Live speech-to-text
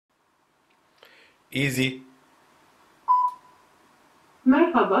Easy.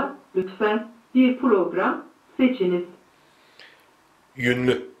 Merhaba, lütfen bir program seçiniz.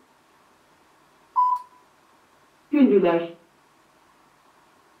 Yünlü. Ünlüler.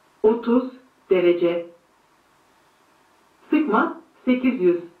 30 derece. Sıkma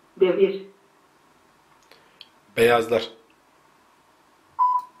 800 devir. Beyazlar.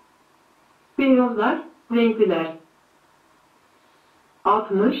 Beyazlar, renkliler.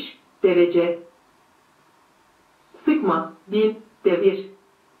 60 derece. Sıkma 1000 devir.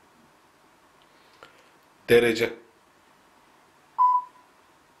 Derece.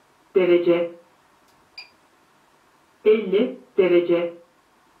 Derece. 50 derece.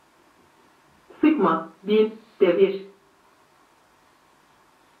 Sıkma 1000 devir.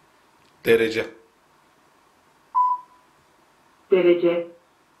 Derece. Derece.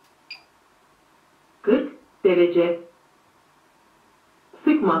 40 derece.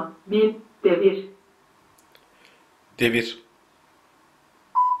 Sıkma 1000 devir. Devir.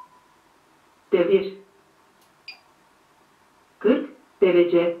 Devir. 40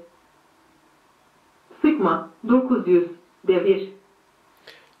 derece. Sıkma 900 devir.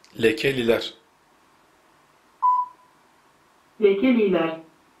 Lekeliler. Lekeliler.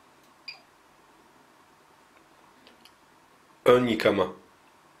 Ön yıkama.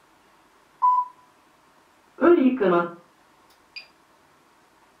 Ön yıkama.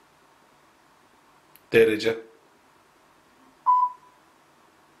 Derece.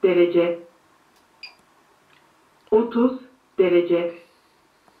 Derece. 30 derece.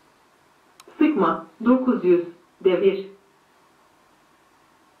 Sıkma 900 devir.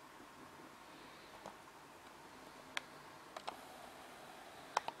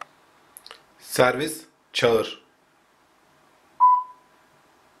 Servis. Çağır.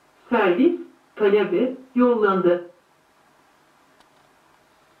 Servis talebi yollandı.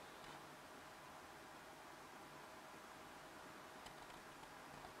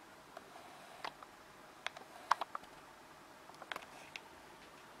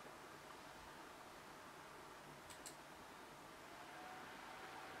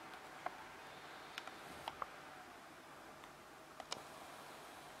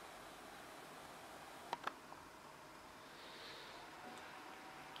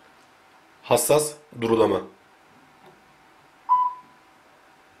 Hassas. Durulama.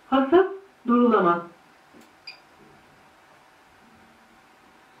 Hassas durulama.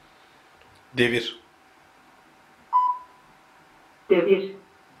 Devir. Devir.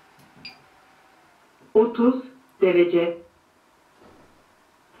 30 derece.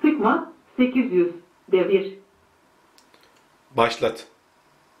 Sıkma 800 devir. Başlat.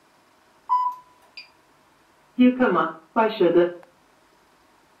 Yıkama başladı.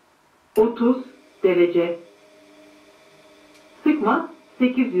 30 derece. Sıkma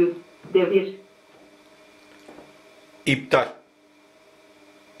 800 devir. İptal.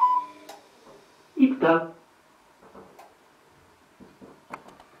 İptal.